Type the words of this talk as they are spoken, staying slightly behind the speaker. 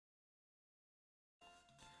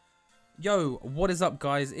Yo, what is up,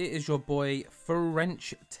 guys? It is your boy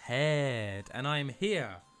French Ted, and I am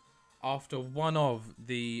here after one of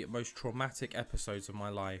the most traumatic episodes of my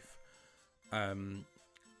life, of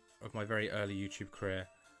my very early YouTube career.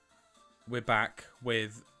 We're back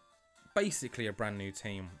with basically a brand new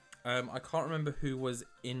team. I can't remember who was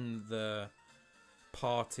in the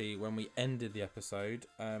party when we ended the episode.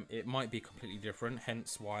 It might be completely different,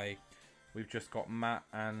 hence why we've just got Matt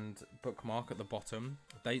and Bookmark at the bottom.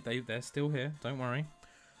 They're still here, don't worry.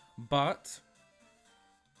 But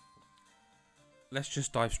let's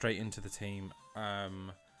just dive straight into the team.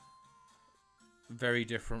 Very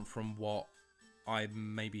different from what I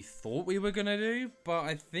maybe thought we were going to do, but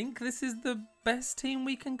I think this is the best team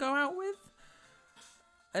we can go out with.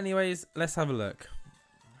 Anyways, let's have a look.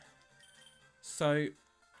 So,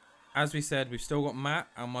 as we said, we've still got Matt,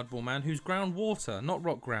 our Mudball man, who's groundwater, not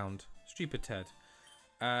rock ground. Stupid Ted.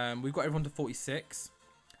 We've got everyone to 46.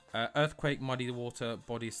 Earthquake, Muddy Water,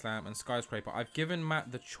 Body Slam, and Skyscraper. I've given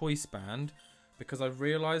Matt the choice band because I've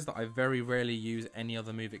realised that I very rarely use any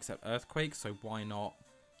other move except Earthquake, so why not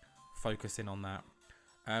focus in on that.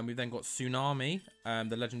 We've then got Tsunami,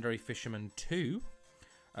 the Legendary Fisherman 2,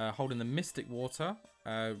 holding the Mystic Water,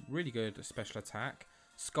 really good special attack.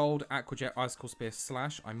 Scald, Aqua Jet, Icicle Spear,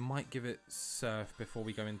 Slash. I might give it Surf before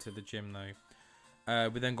we go into the gym though.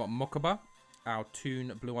 We then got Mokuba, our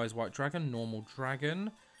Toon Blue Eyes White Dragon, normal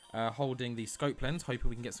dragon, holding the Scope Lens, hoping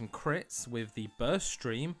we can get some crits with the Burst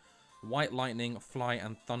Stream, White Lightning, Fly,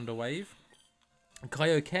 and Thunder Wave.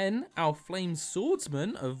 Kaioken, our Flame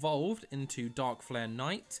Swordsman, evolved into Dark Flare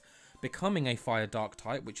Knight, becoming a Fire Dark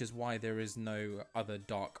type, which is why there is no other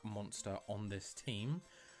Dark monster on this team.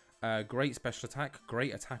 Great special attack,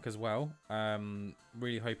 great attack as well.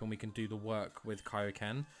 Really hoping we can do the work with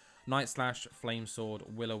Kaioken. Night Slash, Flame Sword,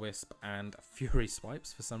 Will-O-Wisp, and Fury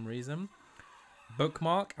Swipes for some reason.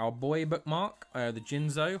 Bookmark, our boy Bookmark, the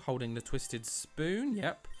Jinzo holding the Twisted Spoon,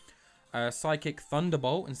 yep. Psychic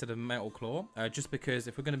Thunderbolt instead of Metal Claw, just because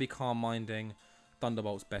if we're going to be calm minding,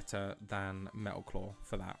 Thunderbolt's better than Metal Claw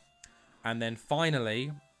for that. And then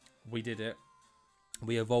finally, we did it.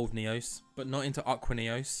 We evolved Neos, but not into Aqua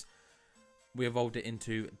Neos. We evolved it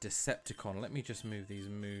into Decepticon. Let me just move these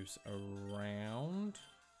moves around.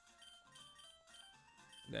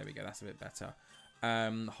 There we go, that's a bit better.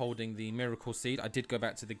 Holding the Miracle Seed. I did go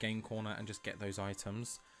back to the game corner and just get those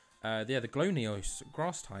items. Yeah, the Glow Neos,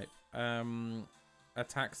 grass type.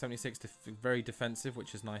 Attack 76, very defensive,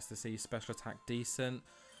 which is nice to see. Special attack decent.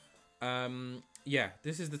 Yeah,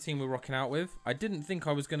 this is the team we're rocking out with. I didn't think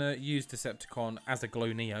I was going to use Decepticon as a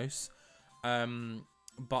Glow Neos.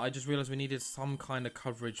 But I just realised we needed some kind of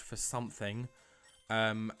coverage for something.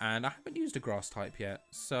 And I haven't used a grass type yet.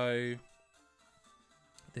 So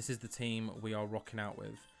this is the team we are rocking out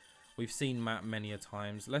with. We've seen Matt many a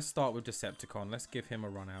times. Let's start with Decepticon. Let's give him a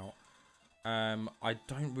run out. I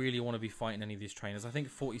don't really want to be fighting any of these trainers. I think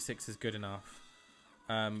 46 is good enough.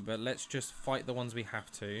 But let's just fight the ones we have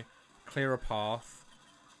to. Clear a path.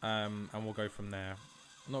 And we'll go from there.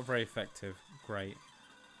 Not very effective. Great.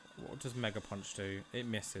 What does Mega Punch do? It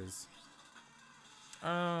misses.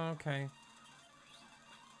 Oh, okay.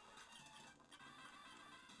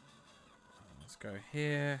 Let's go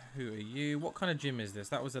here. Who are you? What kind of gym is this?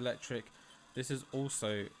 That was electric. This is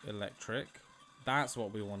also electric. That's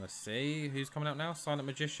what we want to see. Who's coming out now? Silent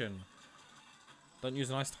Magician. Don't use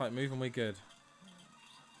an ice type move and we're good.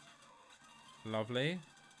 Lovely.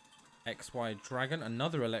 XY Dragon.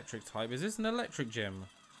 Another electric type. Is this an electric gym?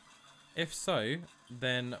 If so,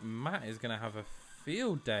 then Matt is going to have a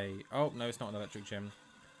field day. Oh, no, it's not an electric gym.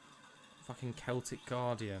 Fucking Celtic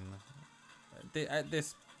Guardian. At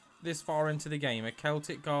this far into the game, a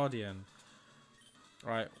Celtic Guardian.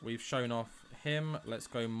 Right, we've shown off him. Let's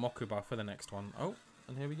go Mokuba for the next one. Oh,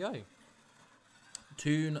 and here we go.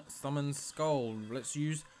 Toon Summon Skull. Let's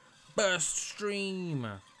use Burst Stream.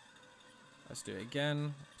 Let's do it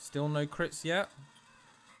again. Still no crits yet.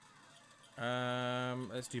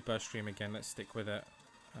 Let's do Burst Stream again. Let's stick with it.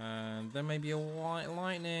 And then maybe a White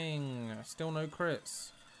Lightning. Still no crits.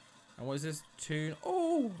 And what is this? Toon.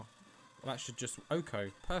 Oh! Well, that should just Oko.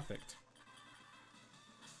 Perfect.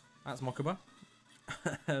 That's Mokuba.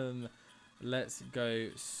 Let's go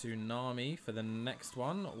Tsunami for the next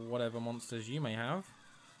one. Whatever monsters you may have.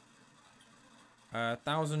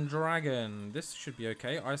 Thousand Dragon. This should be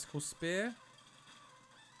okay. Icicle Spear.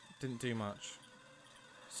 Didn't do much.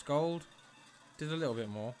 Scald. Did a little bit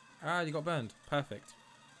more. Ah, you got burned. Perfect.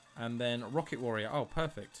 And then Rocket Warrior. Oh,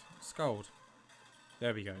 perfect. Scald.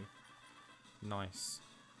 There we go. Nice.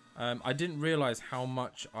 I didn't realise how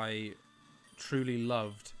much I truly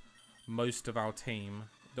loved most of our team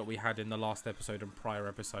that we had in the last episode and prior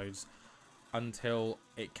episodes. until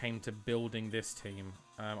it came to building this team.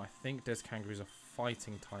 I think Deskangaroo's a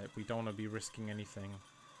fighting type. We don't want to be risking anything.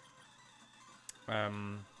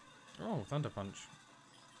 Oh, Thunder Punch.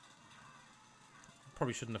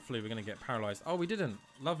 Probably shouldn't have flew. We're going to get paralyzed. Oh, we didn't.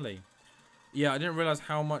 Lovely. Yeah, I didn't realize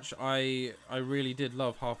how much I really did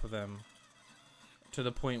love half of them. To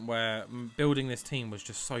the point where building this team was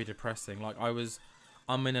just so depressing. Like,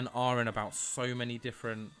 I'm in an R in about so many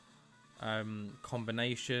different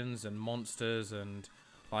combinations and monsters, and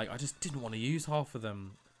like I just didn't want to use half of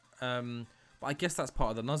them. But I guess that's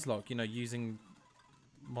part of the Nuzlocke, you know, using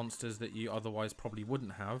monsters that you otherwise probably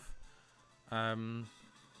wouldn't have.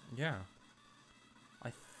 Yeah.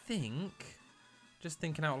 I think, just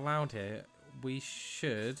thinking out loud here, we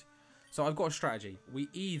should... So I've got a strategy. We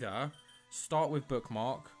either start with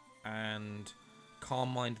Bookmark and Calm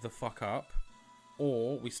Mind the fuck up,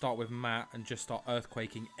 or we start with Matt and just start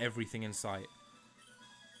earthquaking everything in sight.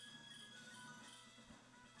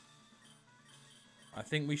 I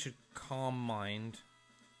think we should Calm Mind.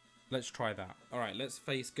 Let's try that. Alright, let's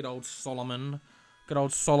face good old Solomon. Good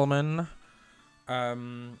old Solomon.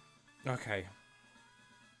 Okay.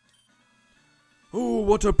 Oh,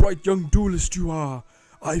 what a bright young duelist you are.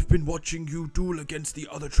 I've been watching you duel against the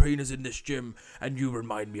other trainers in this gym, and you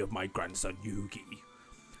remind me of my grandson Yugi.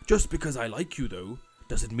 Just because I like you, though,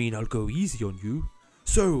 doesn't mean I'll go easy on you.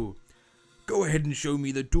 So, go ahead and show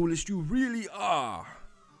me the duelist you really are.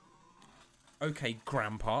 Okay,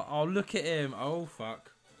 Grandpa. Oh, look at him. Oh,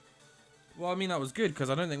 fuck. Well, I mean, that was good, because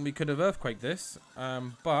I don't think we could have earthquaked this.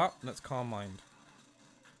 But, let's Calm Mind.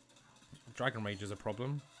 Dragon Rage is a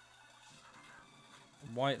problem.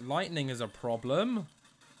 White Lightning is a problem.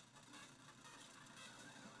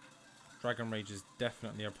 Dragon Rage is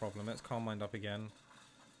definitely a problem. Let's Calm Mind up again.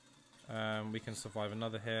 We can survive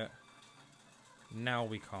another hit. Now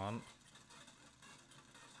we can't.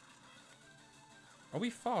 Are we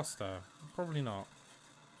faster? Probably not.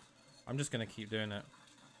 I'm just going to keep doing it.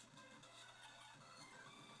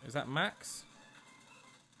 Is that max?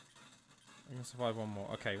 I'm going to survive one more.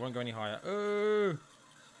 Okay, won't go any higher. Oh!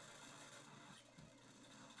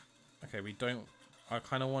 Okay, we don't... I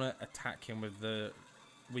kind of want to attack him with the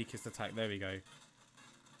weakest attack. There we go.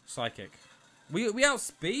 Psychic. We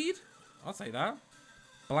outspeed? I'll say that.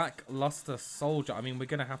 Black Luster Soldier. I mean, we're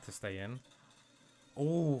going to have to stay in.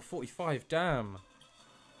 Oh, 45. Damn.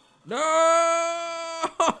 No!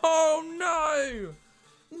 Oh, no!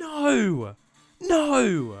 No!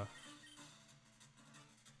 No!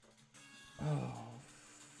 Oh,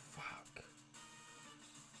 fuck.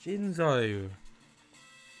 Jinzo.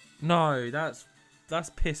 No, that's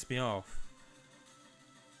pissed me off.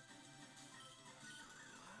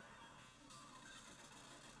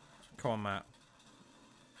 Come on, Matt.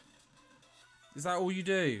 Is that all you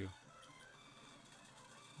do?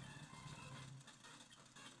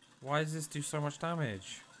 Why does this do so much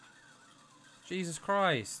damage? Jesus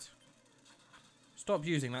Christ. Stop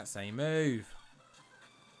using that same move.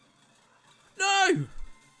 No!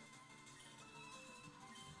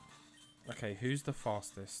 Okay, who's the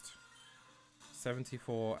fastest?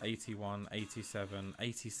 74, 81, 87,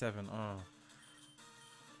 87. Oh.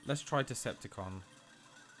 Let's try Decepticon.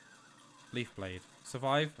 Leaf Blade.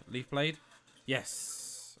 Survive? Leaf Blade?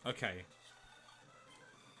 Yes! Okay.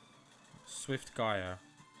 Swift Gaia.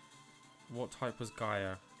 What type was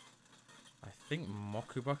Gaia? I think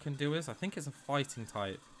Mokuba can do this. I think it's a fighting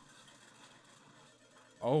type.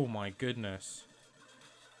 Oh my goodness.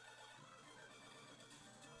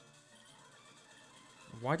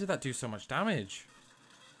 Why did that do so much damage?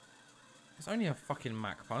 It's only a fucking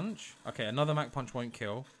Mach Punch. Okay, another Mach Punch won't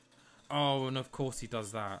kill. Oh, and of course he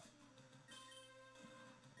does that.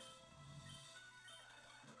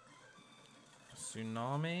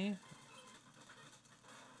 Tsunami?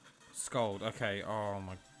 Scald. Okay, oh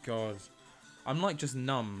my god. I'm like just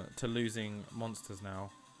numb to losing monsters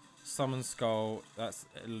now. Summon Skull. That's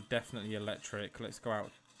definitely electric. Let's go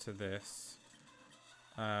out to this.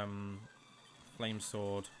 Flame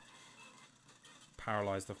Sword.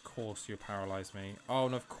 Paralyzed. Of course you paralyze me. Oh,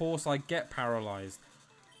 and of course I get paralyzed.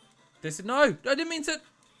 This... No! I didn't mean to...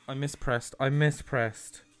 I mispressed. I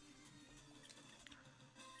mispressed.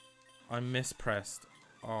 I mispressed.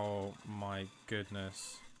 Oh my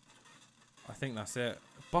goodness. I think that's it.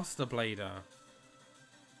 Buster Blader.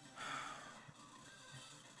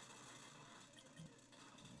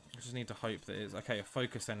 I just need to hope that it's... Okay, a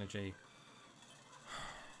Focus Energy.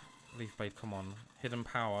 Leaf Blade, come on. Hidden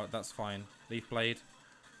Power, that's fine. Leaf Blade.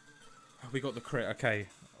 We got the crit, okay.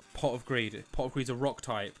 Pot of Greed. Pot of Greed's a rock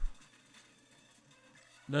type.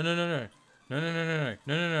 No, no, no, no. No, no, no, no, no.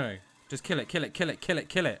 No, no, no. Just kill it, kill it, kill it, kill it,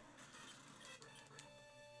 kill it.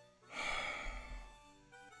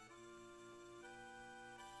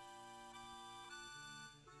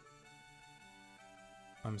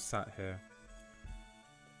 I'm sat here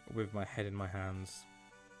with my head in my hands.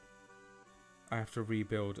 I have to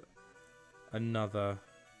rebuild another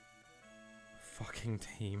fucking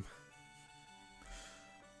team.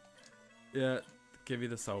 Yeah, give me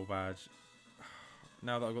the soul badge.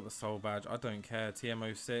 Now that I've got the soul badge, I don't care.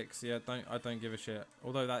 TM06, yeah, I don't give a shit.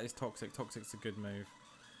 Although that is toxic. Toxic's a good move.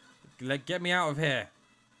 Get me out of here.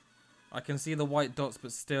 I can see the white dots,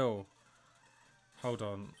 but still. Hold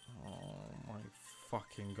on. Oh my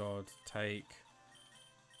fucking god. Take.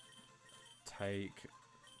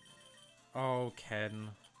 Oh, Ken.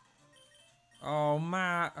 Oh,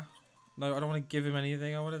 Matt. No, I don't want to give him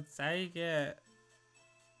anything. I want to take it.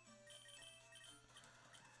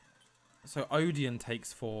 So Odeon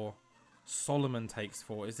takes 4. Solomon takes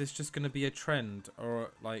 4. Is this just going to be a trend?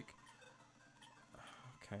 Or, like...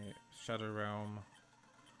 Okay. Shadow Realm.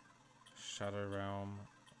 Shadow Realm.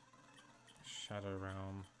 Shadow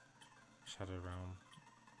Realm. Shadow Realm.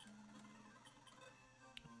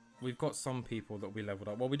 We've got some people that we leveled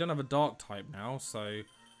up. Well, we don't have a dark type now, so...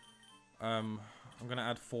 I'm going to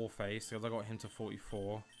add 4 face, because I got him to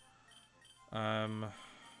 44. Don't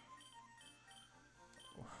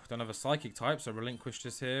have a psychic type, so Relinquished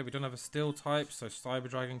is here. We don't have a steel type, so Cyber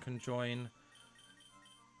Dragon can join.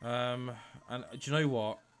 And do you know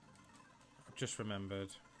what? I've just remembered.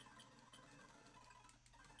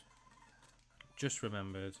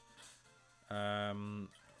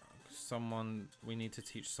 Someone, we need to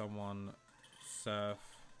teach someone surf.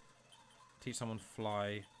 Teach someone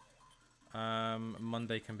fly.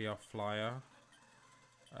 Monday can be our flyer.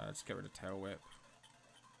 Let's get rid of Tail Whip.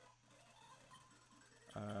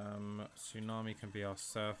 Tsunami can be our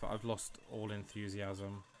surfer. I've lost all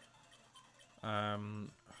enthusiasm.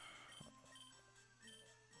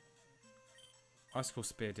 Icicle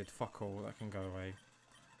Spear did fuck all. That can go away.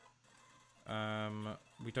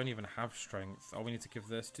 We don't even have strength. Oh, we need to give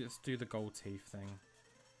this. Let's do the gold teeth thing.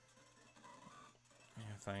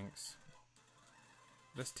 Yeah, thanks.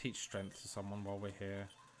 Let's teach strength to someone while we're here.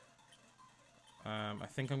 I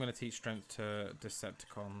think I'm going to teach strength to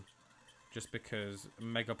Decepticon. Just because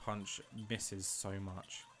Mega Punch misses so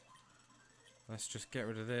much. Let's just get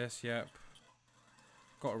rid of this. Yep.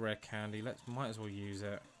 Got a rare candy. Might as well use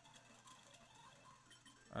it.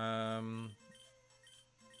 4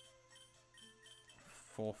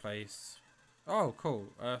 face. Oh, cool.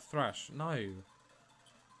 Thrash. No.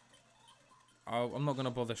 I'm not going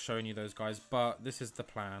to bother showing you those guys, but this is the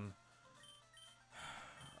plan.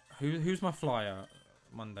 Who's my flyer?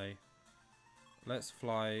 Monday. Let's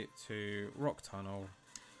fly to Rock Tunnel.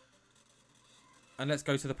 And let's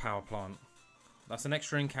go to the power plant. That's an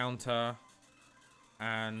extra encounter.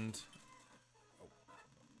 And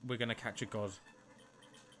we're going to catch a god.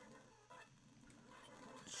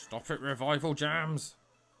 Stop it, Revival Jams.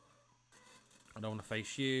 I don't want to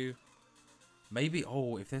face you. Maybe,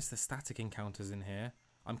 oh, if there's the static encounters in here.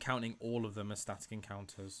 I'm counting all of them as static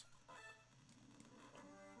encounters.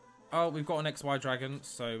 Oh, we've got an XY dragon,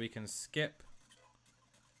 so we can skip.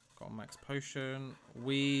 Got a max potion.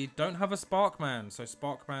 We don't have a Sparkman, so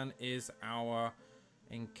Sparkman is our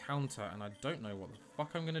encounter, and I don't know what the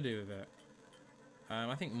fuck I'm going to do with it.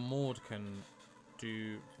 I think Maud can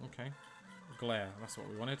do... Okay. Glare, that's what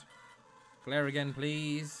we wanted. Glare again,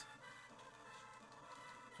 please.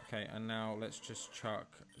 Okay, and now let's just chuck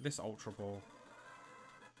this Ultra Ball.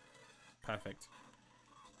 Perfect.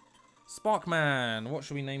 Sparkman! What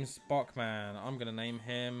should we name Sparkman? I'm going to name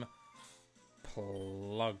him...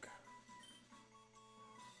 Plug.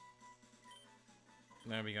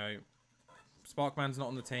 There we go. Sparkman's not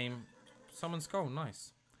on the team. Summon Skull,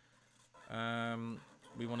 nice.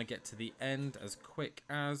 We want to get to the end as quick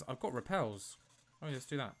as... I've got repels. Oh, yeah, let's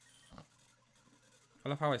do that. I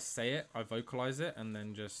love how I say it, I vocalize it, and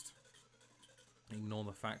then just ignore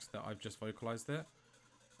the fact that I've just vocalized it.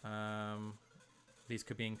 These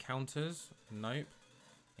could be encounters. Nope.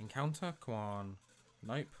 Encounter? Come on.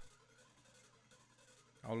 Nope.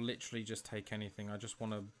 I'll literally just take anything. I just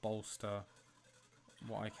want to bolster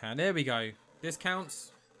what I can. There we go. This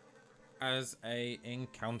counts as a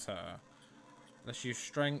encounter. Let's use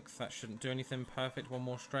strength. That shouldn't do anything. Perfect. One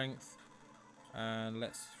more strength. And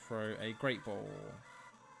let's throw a Great Ball.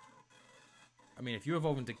 I mean, if you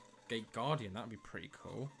evolve into Gate Guardian, that would be pretty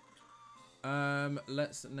cool.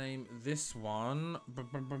 Let's name this one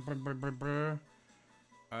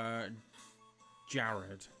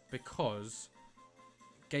Jared, because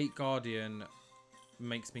Gate Guardian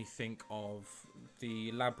makes me think of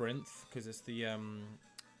the Labyrinth, because it's the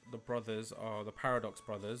brothers are the Paradox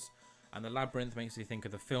brothers, and the Labyrinth makes me think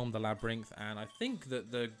of the film The Labyrinth, and I think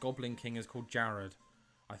that the Goblin King is called Jared.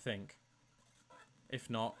 I think. If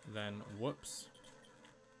not, then whoops.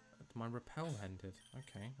 My repel ended.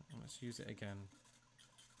 Okay, let's use it again.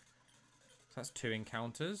 So that's 2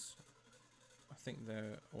 encounters. I think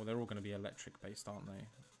they're all going to be electric based, aren't they?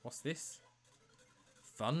 What's this?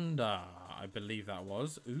 Thunder, I believe that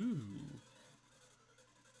was. Ooh.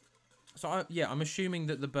 So yeah, I'm assuming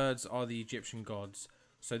that the birds are the Egyptian gods.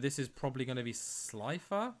 So this is probably going to be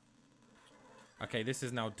Slifer. Okay, this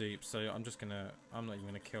is now dupe. So I'm not even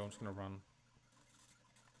gonna kill. I'm just gonna run.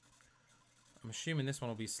 I'm assuming this one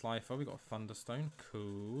will be Slifer. We got a Thunderstone.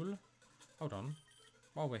 Cool. Hold on.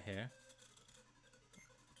 While we're here.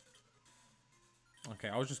 Okay,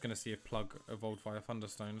 I was just going to see if Plug evolved via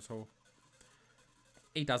Thunderstone at all.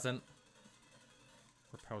 He doesn't.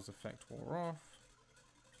 Repel's effect wore off.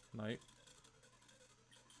 No.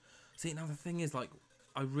 See, now the thing is, like,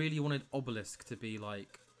 I really wanted Obelisk to be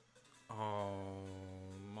like... Oh,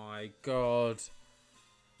 my God.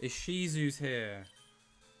 Ishizu's here.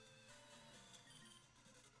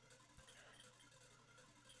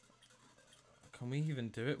 Can we even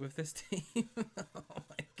do it with this team? Oh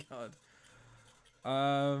my God.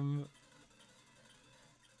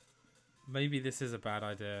 Maybe this is a bad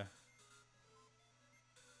idea.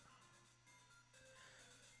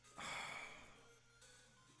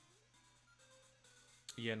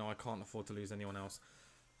 Yeah, no, I can't afford to lose anyone else.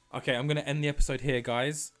 Okay, I'm going to end the episode here,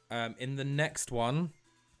 guys. In the next one,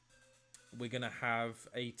 we're going to have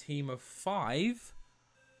a team of 5.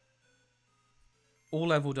 All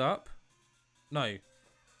leveled up. No,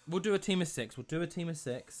 we'll do a team of 6. We'll do a team of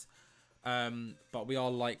 6. But we are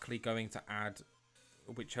likely going to add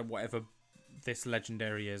whatever this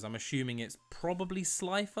legendary is. I'm assuming it's probably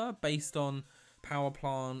Slifer based on Power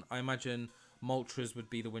Plant. I imagine Moltres would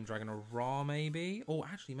be the Wind Dragon or Ra maybe. Or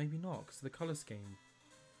actually maybe not because of the colour scheme.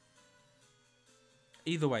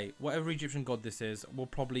 Either way, whatever Egyptian god this is, we'll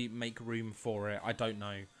probably make room for it. I don't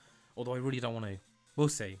know. Although I really don't want to. We'll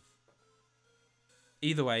see.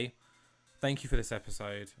 Either way, thank you for this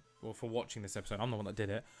episode. Or for watching this episode. I'm the one that did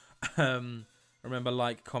it. Remember,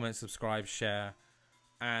 like, comment, subscribe, share.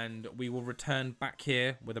 And we will return back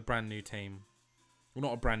here with a brand new team. Well,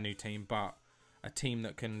 not a brand new team, but a team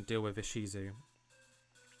that can deal with Ishizu.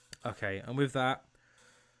 Okay, and with that,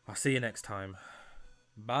 I'll see you next time.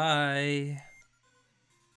 Bye.